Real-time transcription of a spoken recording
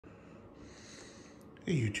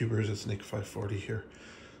Hey YouTubers, it's Nick540 here.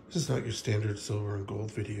 This is not your standard silver and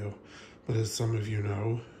gold video, but as some of you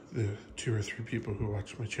know, the 2 or 3 people who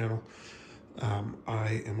watch my channel,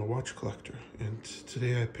 I am a watch collector, and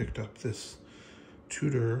today I picked up this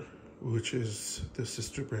Tudor, which is the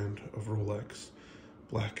sister brand of Rolex,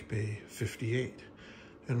 Black Bay 58.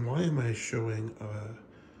 And why am I showing a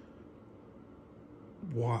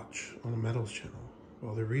watch on a metals channel?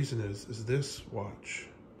 Well, the reason is this watch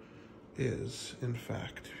is, in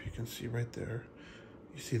fact, if you can see right there,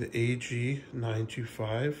 you see the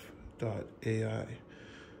AG925.AI.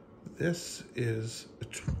 This is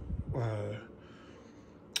a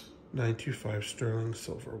 925 sterling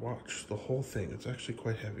silver watch. The whole thing, it's actually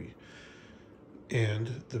quite heavy.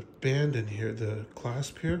 And the band in here, the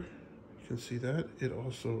clasp here, you can see that. It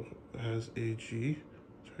also has AG.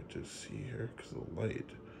 It's hard to see here because of the light.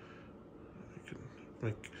 I can,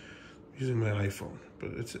 like, using my iPhone,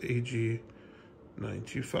 but it's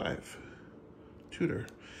AG925 Tudor.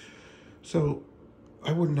 So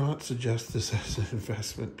I would not suggest this as an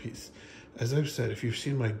investment piece. As I've said, if you've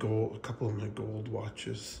seen my gold, a couple of my gold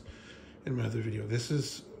watches in my other video, this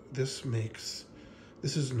is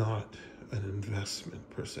not an investment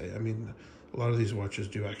per se. I mean, a lot of these watches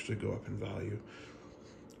do actually go up in value,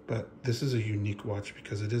 but this is a unique watch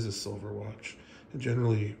because it is a silver watch. And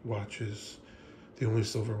generally watches, the only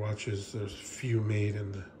silver watches, there's few made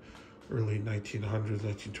in the early 1900s,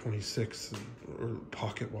 1926, or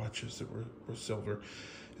pocket watches that were silver.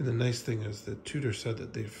 And the nice thing is that Tudor said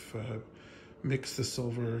that they've mixed the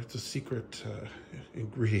silver. It's a secret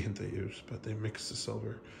ingredient they use, but they mix the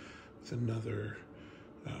silver with another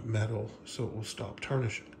metal so it will stop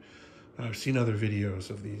tarnishing. I've seen other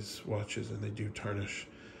videos of these watches and they do tarnish,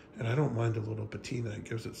 and I don't mind a little patina. It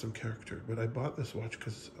gives it some character. But I bought this watch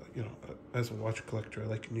because, you know, as a watch collector, I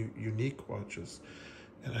like unique watches,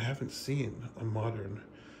 and I haven't seen a modern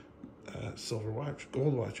silver watch.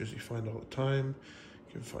 Gold watches you find all the time.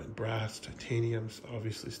 You can find brass, titaniums,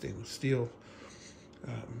 obviously stainless steel,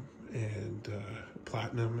 and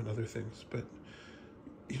platinum and other things, but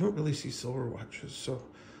you don't really see silver watches. So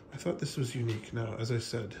I thought this was unique. Now, as I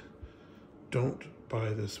said, don't buy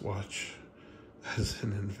this watch as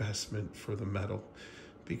an investment for the metal,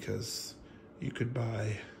 because you could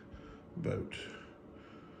buy about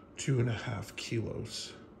 2.5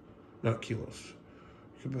 kilos, not kilos,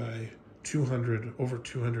 you could buy over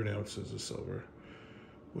 200 ounces of silver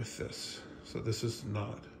with this. So this is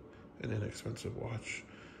not an inexpensive watch.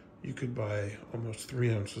 You could buy almost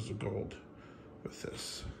 3 ounces of gold with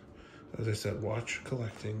this. As I said, watch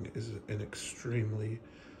collecting is an extremely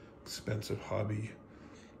expensive hobby.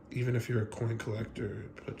 Even if you're a coin collector,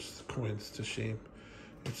 it puts coins to shame.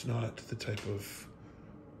 It's not the type of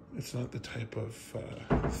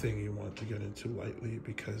thing you want to get into lightly,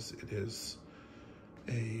 because it is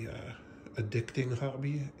a addicting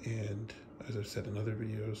hobby, and as I've said in other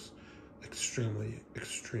videos, extremely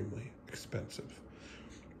expensive.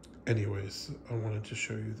 Anyways, I wanted to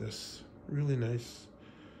show you this really nice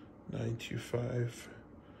 925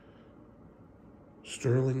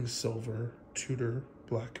 sterling silver Tudor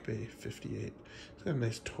Black Bay 58. It's got a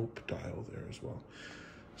nice taupe dial there as well.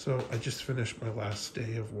 So I just finished my last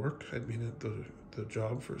day of work. I'd been at the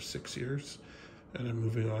job for 6 years, and I'm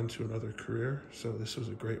moving on to another career. So this was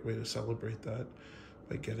a great way to celebrate that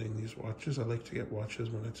by getting these watches. I like to get watches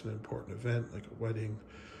when it's an important event, like a wedding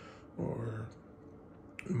or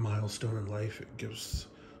a milestone in life. It gives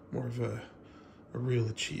more of a real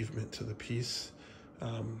achievement to the piece.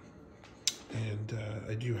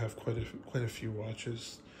 I do have quite a few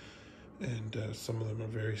watches, and some of them are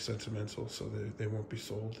very sentimental, so they won't be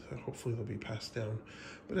sold. Hopefully they'll be passed down.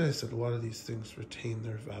 But as I said, a lot of these things retain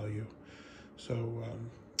their value. So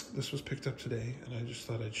this was picked up today, and I just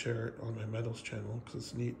thought I'd share it on my metals channel because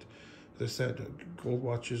it's neat. As I said, gold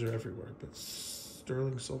watches are everywhere, but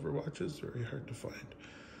sterling silver watches, very hard to find.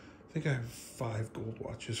 I think I have 5 gold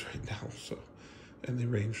watches right now, so, and they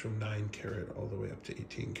range from 9 carat all the way up to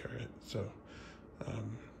 18 carat. So,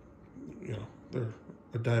 you know, they're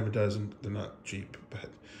a dime a dozen. They're not cheap,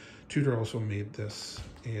 but Tudor also made this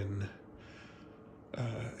in,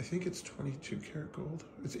 I think it's 22 karat gold.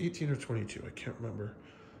 It's 18 or 22, I can't remember.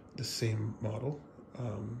 The same model,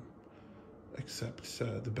 except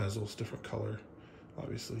the bezel's different color.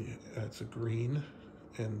 Obviously, it's a green,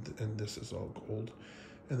 and this is all gold.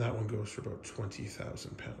 And that one goes for about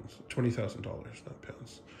 20,000 pounds, $20,000, not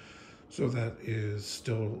pounds. So that is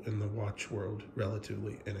still, in the watch world,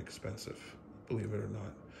 relatively inexpensive, believe it or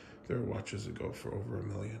not. There are watches that go for over $1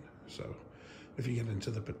 million. So if you get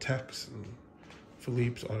into the Pateks and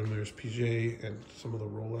Philippe's, Audemars Piguet, and some of the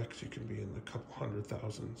Rolex, you can be in a couple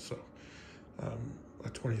 $100,000. So A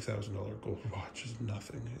 $20,000 gold watch is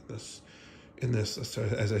nothing in this.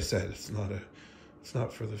 As I said, it's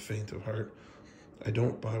not for the faint of heart. I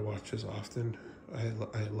don't buy watches often.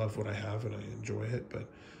 I love what I have and I enjoy it, but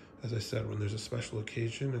as I said, when there's a special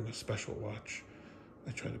occasion and a special watch,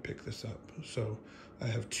 I try to pick this up. So I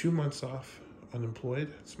have 2 months off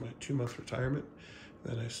unemployed. It's my 2-month retirement.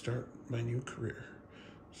 Then I start my new career.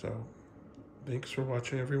 So thanks for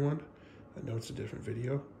watching, everyone. I know it's a different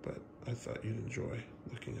video, but I thought you'd enjoy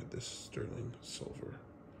looking at this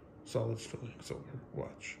solid sterling silver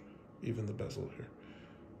watch, even the bezel here.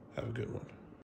 Have a good one.